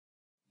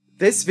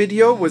This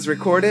video was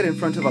recorded in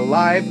front of a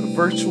live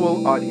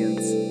virtual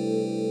audience.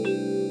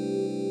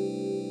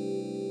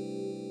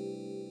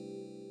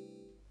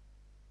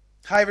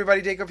 Hi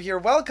everybody, Dacob here.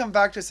 Welcome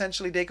back to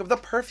Essentially Dacob, the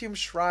perfume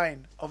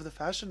shrine of the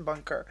fashion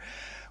bunker.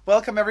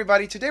 Welcome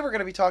everybody. Today we're going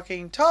to be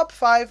talking top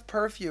 5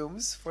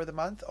 perfumes for the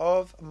month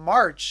of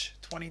March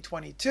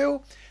 2022.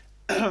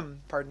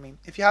 Pardon me.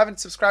 If you haven't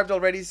subscribed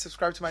already,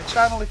 subscribe to my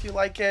channel if you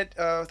like it.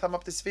 Thumb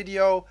up this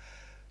video.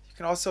 You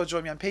can also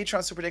join me on Patreon,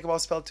 superdacob all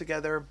spelled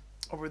together,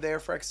 over there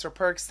for extra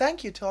perks.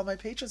 Thank you to all my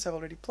patrons who have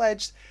already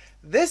pledged.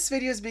 This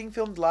video is being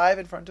filmed live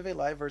in front of a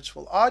live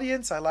virtual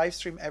audience. I live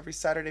stream every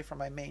Saturday from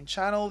my main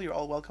channel. You're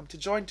all welcome to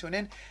join, tune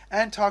in,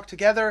 and talk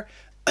together.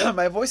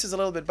 My voice is a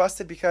little bit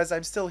busted because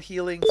I'm still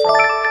healing from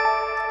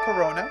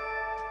Corona.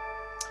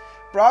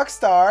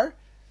 Brockstar,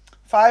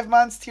 5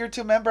 months tier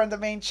 2 member on the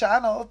main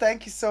channel.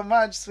 Thank you so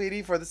much,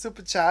 sweetie, for the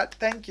super chat.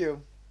 Thank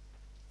you.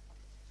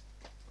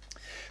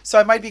 So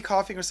I might be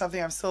coughing or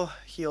something. I'm still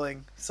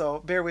healing. So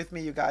bear with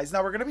me, you guys.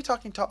 Now we're going to be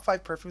talking top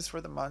 5 perfumes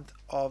for the month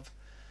of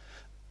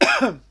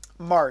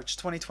March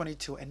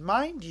 2022. And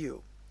mind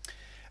you,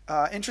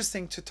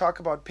 interesting to talk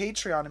about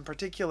Patreon in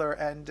particular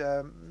and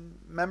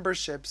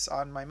memberships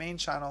on my main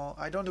channel.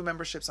 I don't do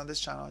memberships on this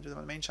channel. I do them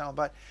on the main channel.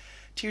 But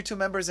tier 2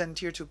 members and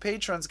tier 2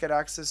 patrons get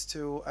access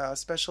to a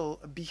special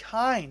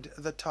behind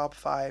the top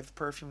 5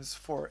 perfumes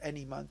for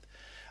any month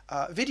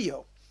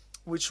video,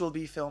 which will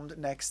be filmed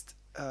next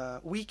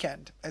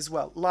weekend as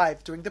well,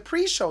 live during the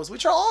pre-shows,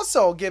 which are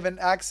also given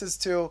access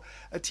to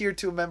tier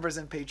 2 members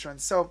and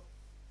patrons. So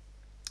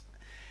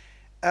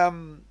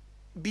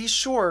be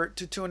sure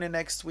to tune in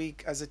next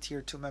week as a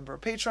tier 2 member or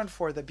patron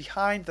for the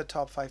behind the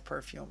top 5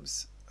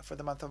 perfumes for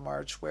the month of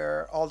March,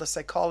 where all the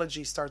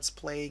psychology starts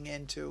playing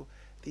into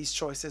these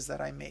choices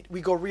that I made.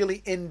 We go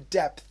really in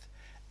depth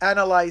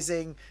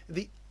analyzing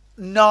the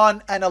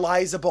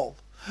non-analyzable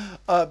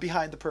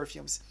behind the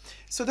perfumes.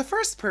 So the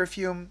first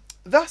perfume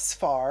thus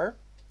far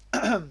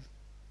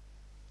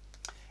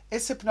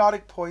is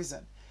Hypnotic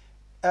Poison,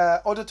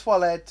 eau de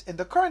toilette in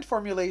the current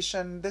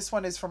formulation. This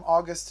one is from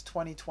August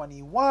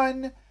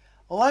 2021.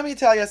 Let me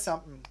tell you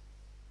something.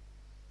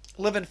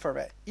 Living for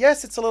it.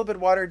 Yes, it's a little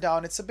bit watered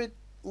down. It's a bit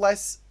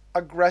less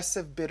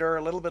aggressive bitter,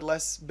 a little bit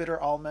less bitter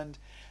almond,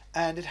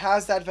 and it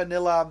has that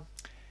vanilla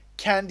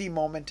candy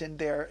moment in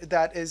there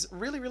that is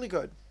really, really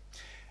good.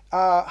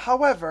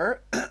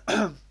 However,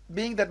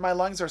 being that my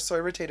lungs are so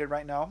irritated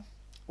right now,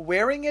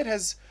 wearing it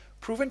has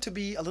proven to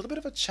be a little bit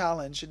of a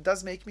challenge. It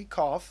does make me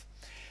cough.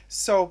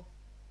 So,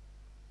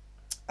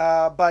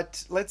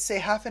 but let's say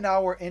half an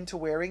hour into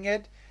wearing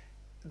it,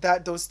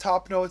 that those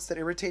top notes that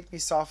irritate me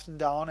soften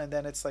down, and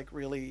then it's like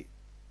really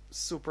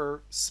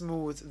super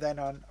smooth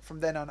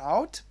from then on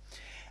out.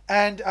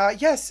 And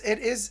yes, it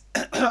is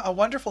a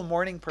wonderful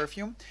morning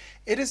perfume.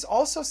 It is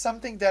also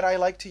something that I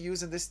like to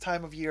use in this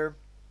time of year.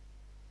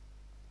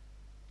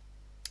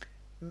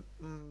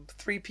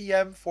 3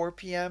 p.m., 4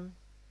 p.m.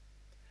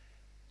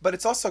 But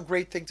it's also a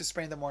great thing to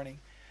spray in the morning.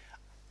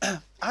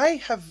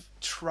 I have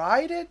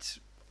tried it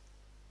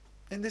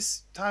in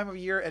this time of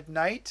year at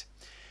night.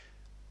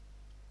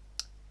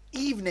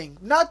 Evening,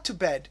 not to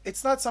bed.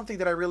 It's not something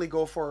that I really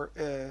go for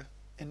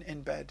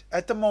in bed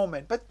at the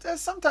moment. But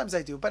sometimes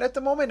I do. But at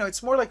the moment, no,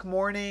 it's more like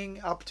morning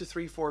up to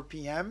 3, 4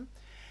 p.m.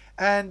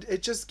 And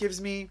it just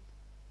gives me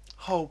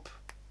hope.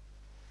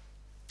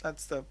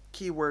 That's the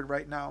key word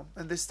right now.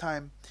 And this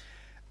time,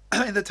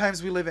 in the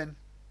times we live in.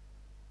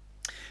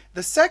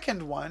 The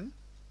second one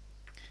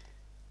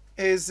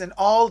is an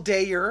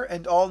all-dayer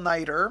and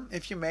all-nighter,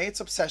 if you may. It's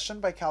Obsession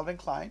by Calvin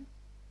Klein,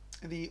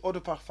 the eau de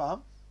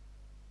parfum.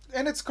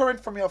 And it's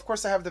current for me. Of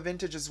course, I have the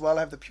vintage as well. I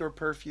have the pure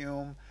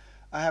perfume.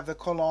 I have the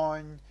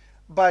cologne.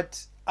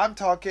 But I'm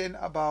talking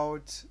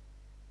about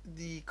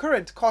the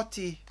current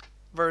Coty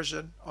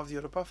version of the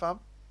eau de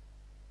parfum.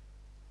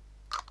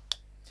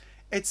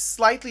 It's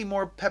slightly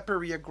more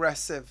peppery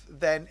aggressive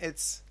than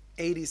its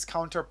 80s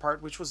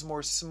counterpart, which was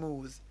more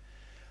smooth.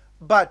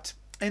 But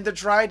in the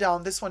dry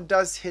down, this one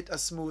does hit a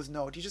smooth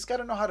note. You just got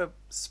to know how to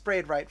spray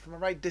it right, from a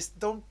right distance.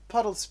 Don't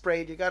puddle spray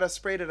it. You got to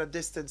spray it at a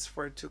distance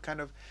for it to kind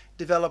of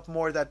develop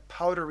more that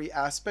powdery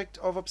aspect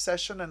of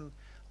Obsession and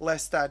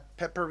less that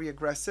peppery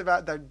aggressive,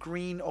 that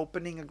green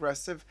opening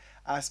aggressive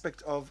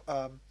aspect of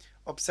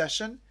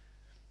Obsession.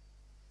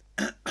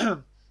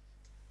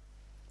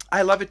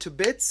 I love it to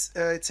bits.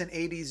 It's an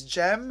 80s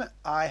gem.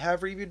 I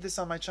have reviewed this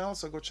on my channel,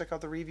 so go check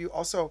out the review.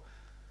 Also,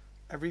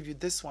 I reviewed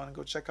this one.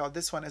 Go check out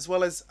this one, as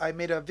well as I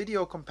made a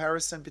video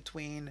comparison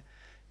between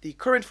the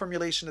current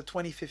formulation, the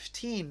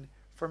 2015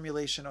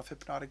 formulation of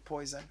Hypnotic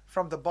Poison,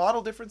 from the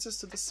bottle differences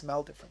to the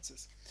smell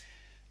differences.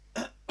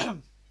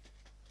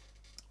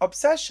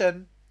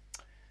 Obsession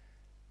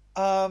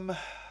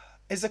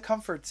is a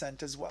comfort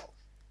scent as well,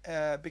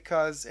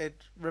 because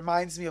it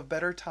reminds me of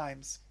better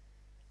times.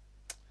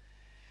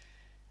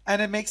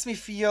 And it makes me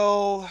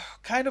feel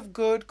kind of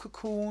good,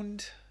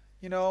 cocooned,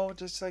 you know,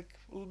 just like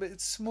a little bit.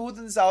 It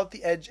smooths out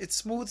the edge. It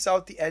smooths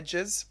out the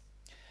edges.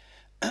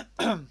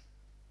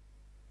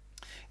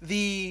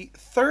 The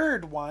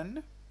third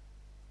one,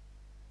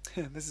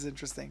 this is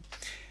interesting.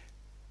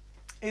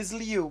 is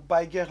Liu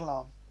by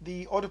Guerlain,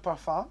 the eau de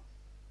parfum.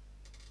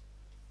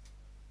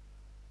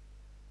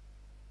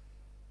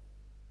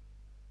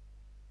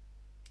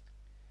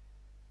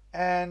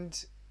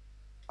 And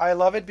I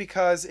love it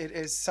because it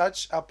is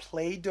such a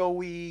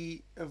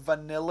play-doughy,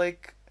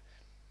 vanillic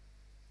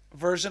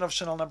version of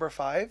Chanel number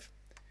 5.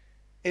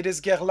 It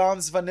is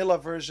Guerlain's vanilla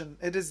version.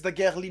 It is the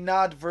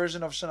Guerlinade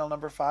version of Chanel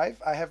number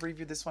 5. I have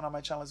reviewed this one on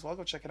my channel as well.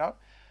 Go check it out.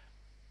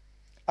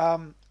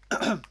 Um,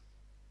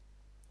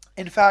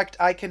 in fact,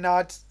 I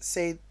cannot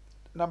say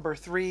number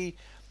 3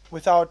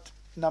 without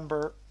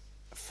number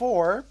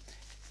 4.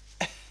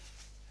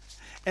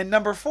 And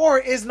number 4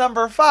 is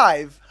number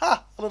 5.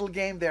 Ha! A little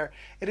game there.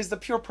 It is the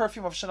pure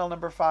perfume of Chanel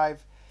number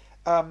 5.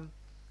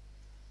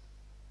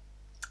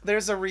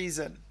 There's a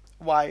reason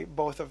why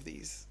both of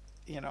these,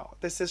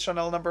 this is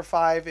Chanel number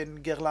 5 in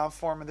Guerlain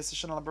form, and this is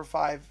Chanel number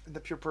 5 in the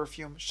pure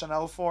perfume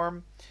Chanel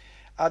form.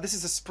 This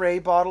is a spray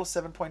bottle,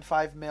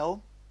 7.5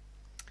 mil.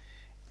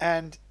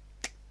 And,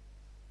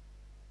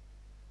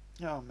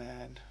 oh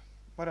man,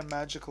 what a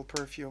magical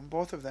perfume.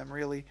 Both of them,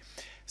 really.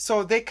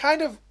 So they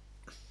kind of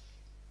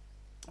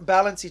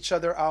balance each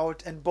other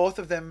out, and both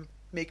of them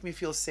make me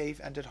feel safe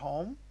and at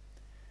home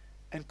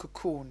and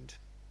cocooned.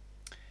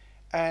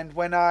 And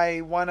when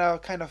I want to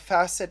kind of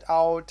facet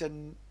out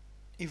and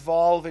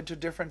evolve into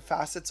different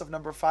facets of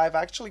number 5,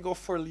 I actually go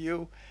for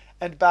Liu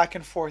and back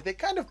and forth. They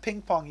kind of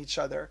ping pong each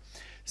other.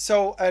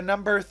 So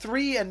number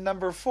 3 and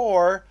number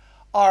 4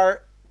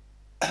 are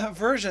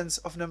versions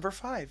of number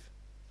 5.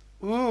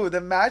 Ooh, the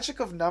magic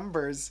of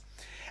numbers.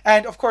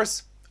 And of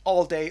course,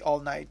 all day, all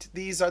night.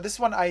 This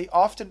one I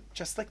often,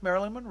 just like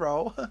Marilyn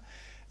Monroe,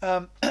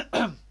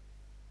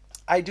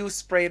 I do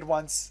spray it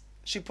once.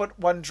 She put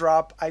 1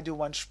 drop, I do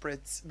 1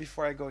 spritz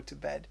before I go to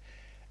bed.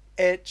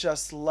 It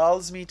just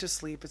lulls me to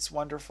sleep. It's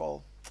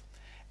wonderful.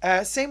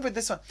 Same with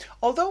this one.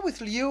 Although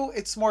with Liu,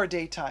 it's more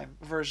daytime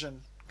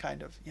version,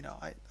 kind of.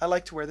 I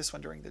like to wear this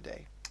one during the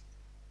day.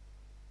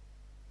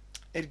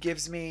 It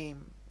gives me,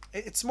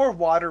 it's more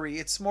watery,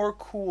 it's more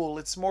cool,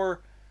 it's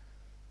more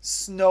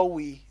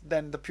snowy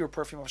than the pure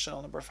perfume of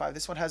Chanel number 5.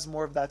 This one has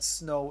more of that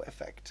snow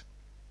effect.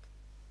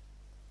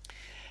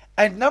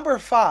 And number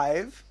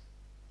 5,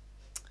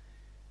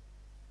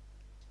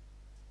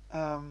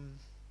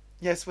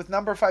 yes, with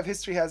number 5,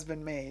 history has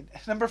been made.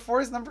 Number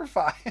 4 is number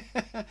 5.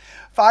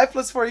 5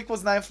 plus 4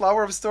 equals 9.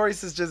 Flower of stories,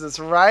 says Jesus,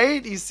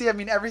 right? You see, I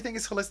mean, everything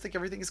is holistic,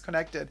 everything is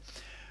connected.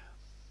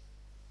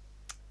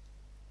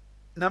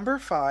 Number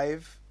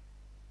 5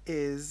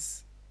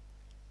 is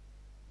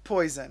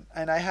Poison,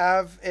 and I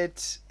have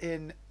it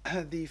in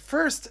the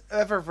first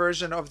ever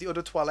version of the eau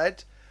de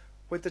toilette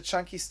with the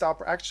chunky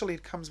stopper. Actually,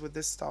 it comes with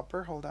this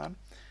stopper. Hold on.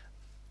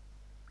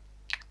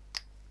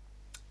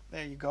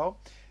 There you go.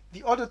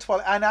 The eau de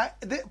toilette, and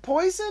the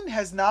Poison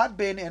has not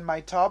been in my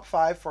top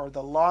 5 for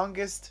the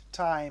longest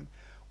time,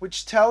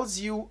 which tells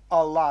you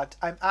a lot.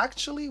 I'm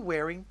actually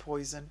wearing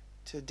Poison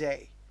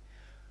today,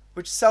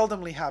 which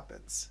seldomly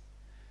happens.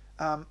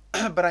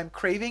 But I'm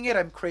craving it.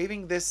 I'm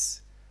craving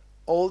this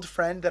old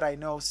friend that I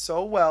know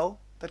so well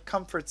that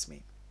comforts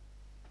me.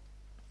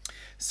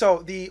 So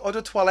the eau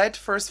de toilette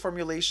first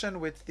formulation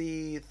with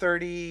the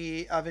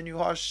 30 Avenue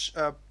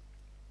Hoche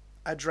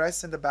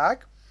address in the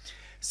back.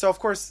 So of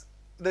course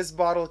this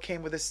bottle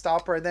came with a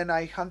stopper, and then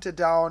I hunted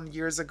down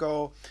years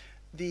ago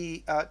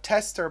the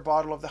tester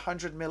bottle of the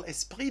 100 ml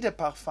Esprit de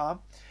Parfum,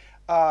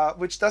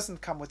 which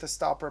doesn't come with a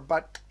stopper,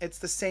 but it's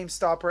the same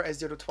stopper as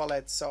the eau de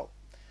toilette. So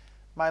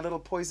my little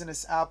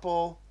poisonous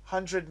apple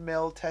 100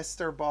 ml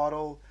tester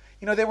bottle.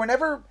 They were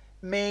never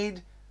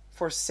made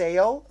for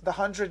sale, the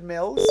 100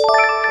 mils.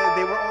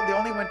 They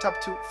only went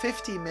up to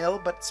 50 mil,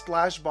 but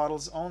splash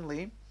bottles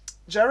only.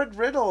 Jared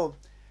Riddle,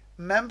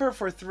 member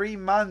for 3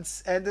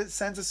 months, and it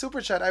sends a super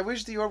chat. I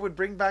wish Dior would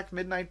bring back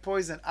Midnight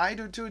Poison. I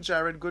do too,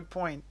 Jared. Good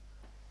point.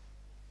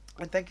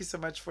 And thank you so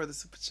much for the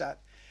super chat.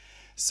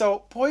 So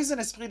Poison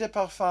Esprit de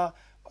Parfum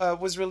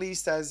was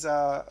released as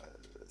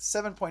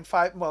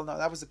 7.5, well, no,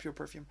 that was the pure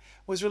perfume,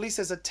 was released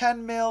as a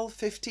 10 mil,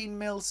 15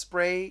 mil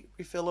spray,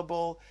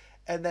 refillable,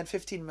 and then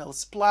 15 mil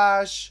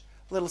splash.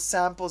 Little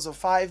samples of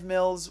 5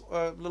 mils,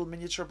 little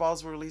miniature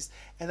bottles were released,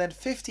 and then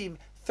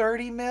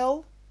 30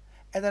 mil,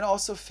 and then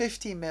also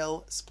 50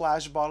 mil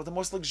splash bottle. The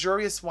most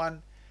luxurious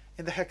one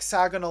in the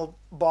hexagonal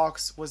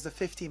box was the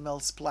 50 mil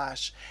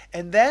splash.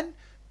 And then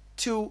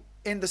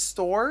in the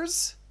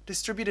stores,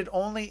 distributed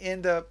only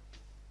in the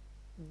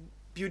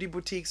beauty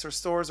boutiques or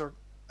stores or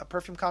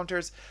perfume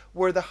counters,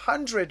 were the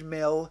 100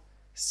 mil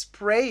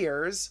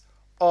sprayers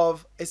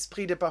of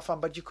Esprit de Parfum,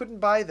 but you couldn't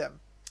buy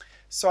them.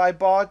 So I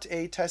bought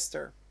a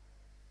tester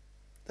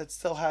that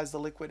still has the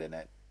liquid in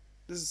it.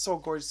 This is so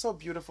gorgeous, so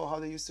beautiful how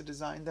they used to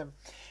design them.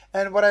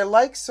 And what I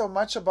like so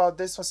much about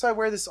this one, so I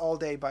wear this all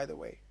day, by the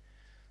way.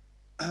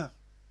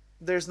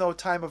 There's no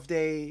time of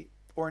day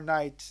or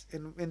night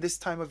in this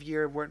time of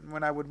year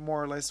when I would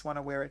more or less want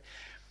to wear it.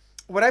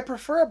 What I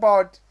prefer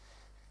about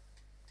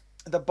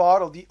the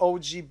bottle, the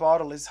OG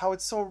bottle, is how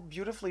it's so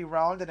beautifully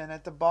rounded, and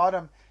at the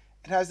bottom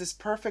it has this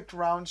perfect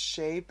round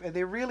shape, and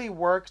they really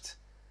worked.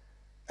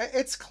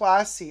 It's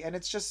classy and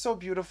it's just so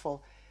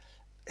beautiful.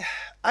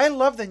 I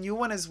love the new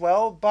one as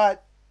well,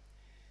 but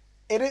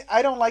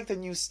I don't like the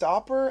new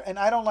stopper, and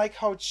I don't like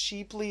how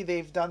cheaply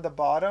they've done the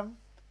bottom.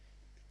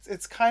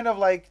 It's kind of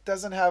like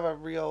doesn't have a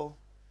real,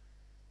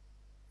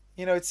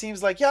 it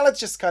seems like, yeah, let's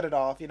just cut it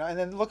off, and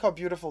then look how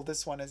beautiful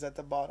this one is at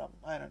the bottom.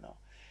 I don't know.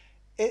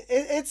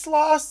 It's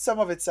lost some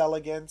of its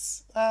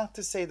elegance,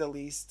 to say the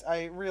least.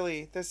 I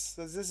really, this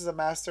is a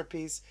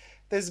masterpiece.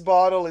 This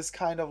bottle is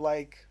kind of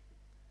like,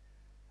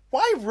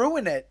 why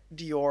ruin it,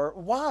 Dior?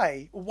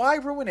 Why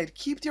ruin it?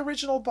 Keep the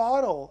original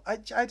bottle.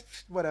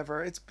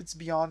 Whatever. It's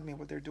beyond me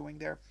what they're doing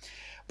there.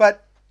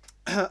 But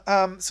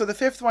so the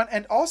fifth one,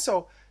 and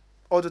also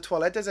eau de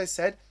toilette, as I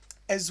said,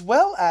 as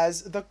well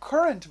as the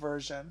current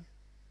version.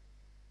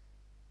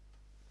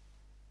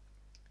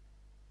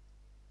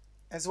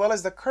 As well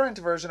as the current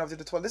version of the eau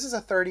de toilette. This is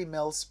a 30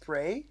 ml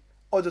spray,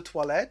 eau de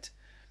toilette.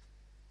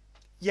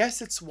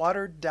 Yes, it's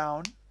watered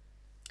down.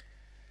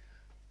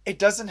 It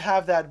doesn't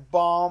have that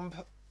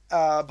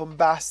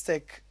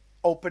bombastic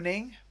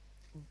opening,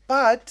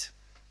 but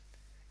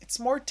it's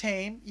more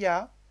tame,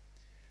 yeah.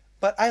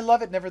 But I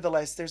love it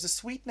nevertheless. There's a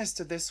sweetness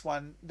to this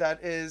one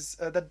that is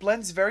that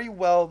blends very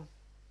well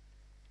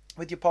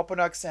with the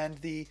Poponox and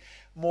the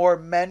more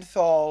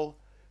menthol,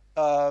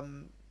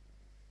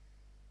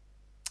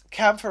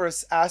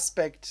 camphorous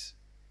aspect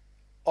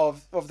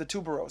of the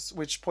tuberose,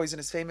 which Poison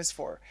is famous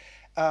for,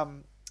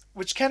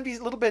 which can be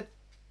a little bit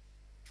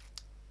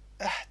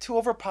too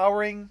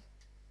overpowering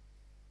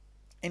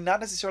in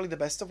not necessarily the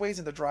best of ways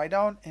in the dry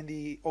down in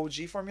the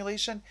OG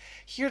formulation.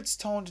 Here it's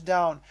toned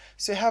down,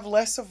 so you have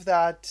less of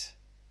that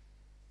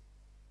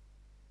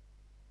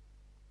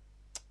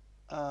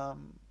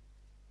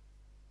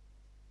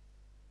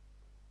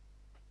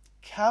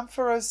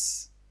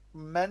camphorous,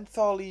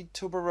 mentholy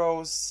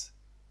tuberose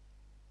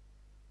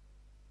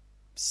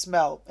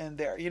smell in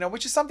there,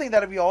 which is something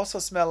that we also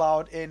smell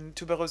out in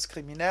Tuberose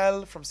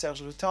Criminelle from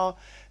Serge Lutens.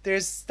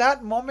 There's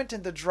that moment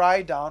in the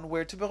dry down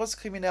where Tuberose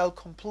Criminelle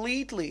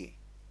completely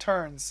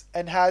turns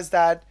and has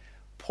that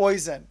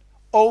Poison,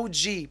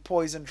 OG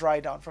Poison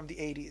dry down from the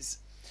 80s.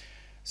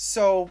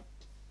 So,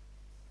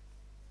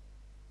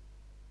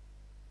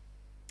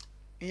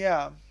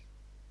 yeah,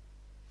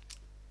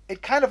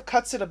 it kind of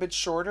cuts it a bit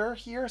shorter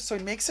here, so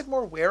it makes it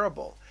more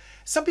wearable.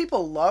 Some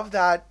people love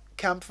that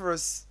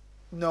camphorous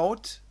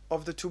note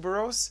of the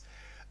tuberose.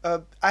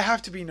 I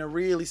have to be in a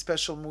really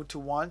special mood to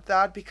want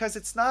that, because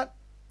it's not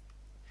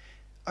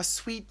a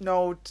sweet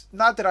note.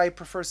 Not that I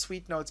prefer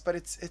sweet notes, but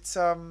it's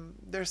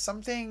there's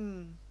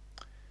something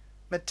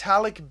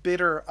metallic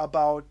bitter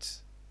about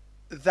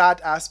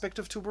that aspect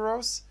of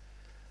tuberose,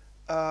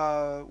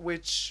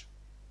 which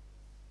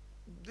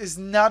is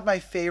not my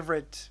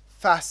favorite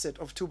facet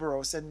of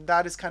tuberose, and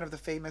that is kind of the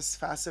famous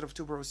facet of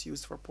tuberose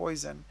used for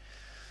Poison.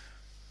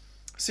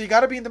 So you got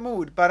to be in the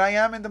mood, but I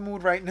am in the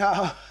mood right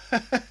now.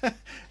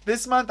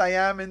 This month I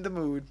am in the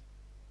mood.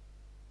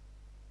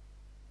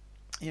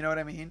 You know what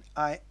I mean?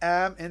 I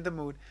am in the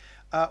mood.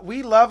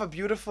 We love a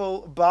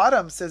beautiful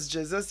bottom, says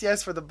Jesus.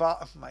 Yes, for the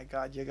bottom. Oh my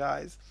God, you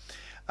guys.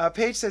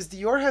 Paige says,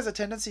 Dior has a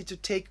tendency to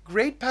take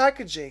great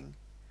packaging,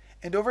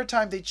 and over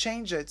time they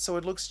change it so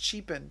it looks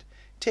cheapened.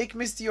 Take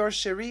Miss Dior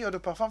Cherie Eau de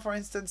Parfum, for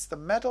instance. The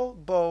metal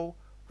bow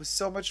was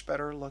so much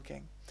better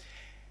looking.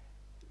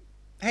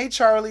 Hey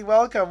Charlie,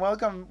 welcome.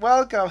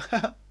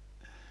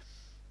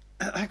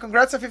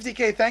 Congrats on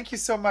 50K. Thank you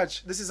so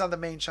much. This is on the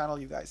main channel,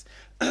 you guys.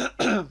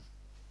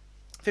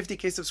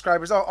 50K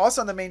subscribers. Oh,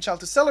 also on the main channel,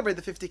 to celebrate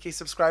the 50K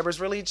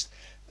subscribers,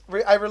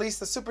 I released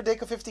the Super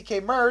Dacob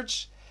 50K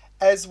merch,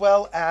 as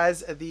well as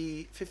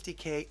the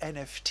 50K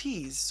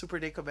NFTs, Super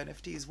Dacob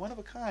NFTs, one of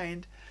a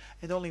kind,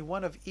 and only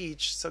one of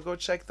each. So go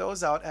check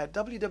those out at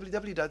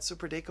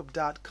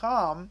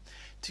www.superdacob.com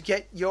to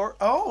get your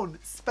own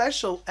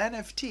special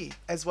NFT,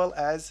 as well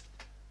as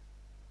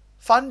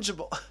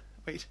fungible,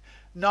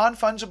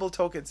 non-fungible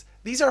tokens.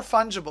 These are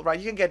fungible, right?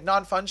 You can get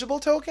non-fungible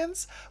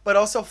tokens, but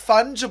also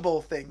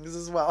fungible things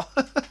as well.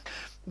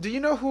 Do you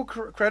know who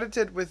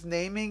credited with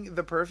naming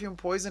the perfume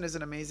Poison? Is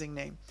an amazing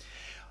name.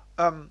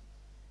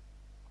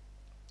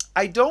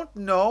 I don't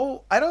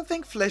know. I don't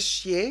think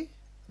Flechier,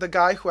 the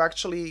guy who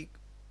actually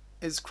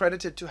is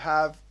credited to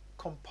have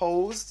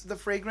composed the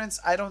fragrance,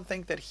 I don't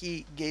think that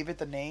he gave it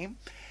the name.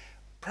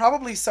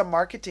 Probably some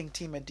marketing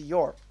team at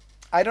Dior.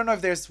 I don't know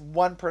if there's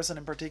one person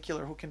in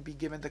particular who can be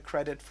given the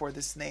credit for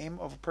this name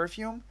of a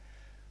perfume.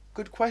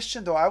 Good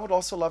question, though. I would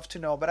also love to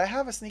know, but I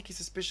have a sneaky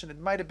suspicion it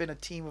might have been a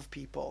team of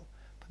people.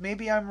 But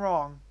maybe I'm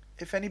wrong.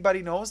 If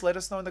anybody knows, let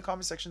us know in the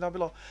comment section down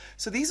below.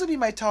 So these would be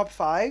my top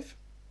 5.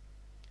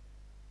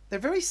 They're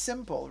very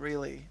simple,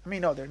 really. I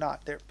mean, no, they're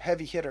not. They're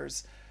heavy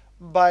hitters.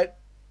 But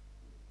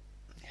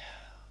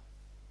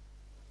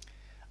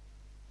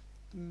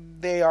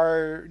they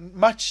are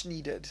much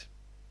needed.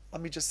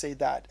 Let me just say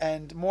that.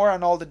 And more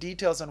on all the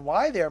details on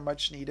why they are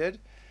much needed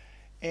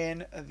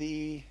in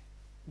the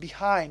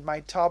behind my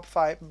top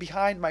 5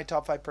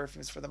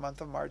 perfumes for the month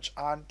of March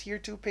on Tier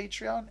 2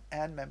 Patreon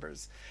and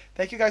members.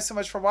 Thank you guys so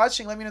much for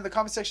watching. Let me know in the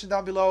comment section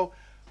down below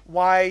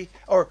why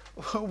or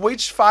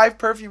which 5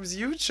 perfumes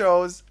you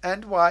chose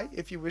and why,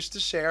 if you wish to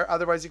share.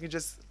 Otherwise, you can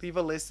just leave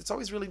a list. It's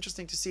always really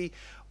interesting to see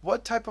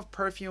what type of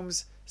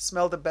perfumes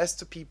smell the best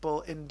to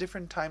people in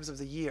different times of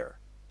the year.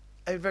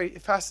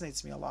 It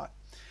fascinates me a lot.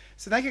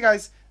 So thank you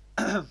guys.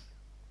 Thank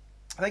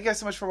you guys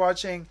so much for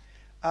watching.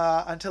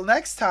 Until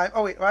next time.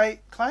 Oh wait, my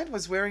client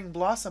was wearing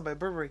Blossom by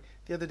Burberry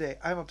the other day.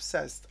 I'm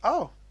obsessed.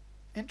 Oh,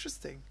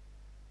 interesting.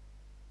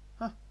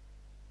 Huh.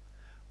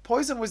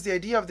 Poison was the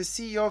idea of the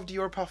CEO of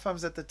Dior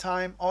Parfums at the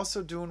time.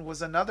 Also Dune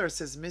was another,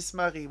 says Miss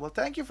Marie. Well,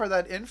 thank you for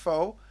that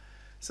info.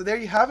 So there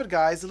you have it,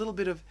 guys. A little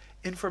bit of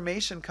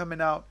information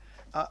coming out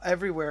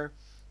everywhere.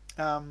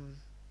 CEO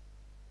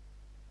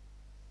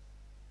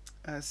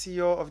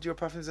of Dior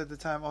Parfums at the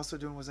time. Also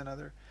Dune was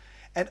another.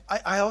 And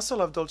I also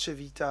love Dolce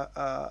Vita.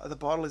 The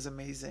bottle is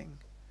amazing.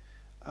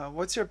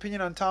 What's your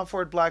opinion on Tom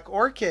Ford Black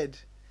Orchid?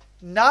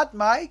 Not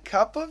my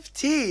cup of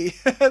tea.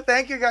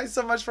 Thank you guys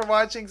so much for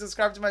watching.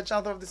 Subscribe to my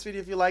channel, throw up this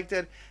video if you liked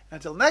it. And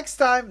until next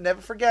time,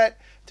 never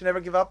forget to never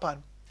give up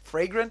on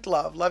fragrant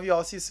love. Love you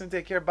all. See you soon.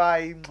 Take care.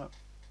 Bye.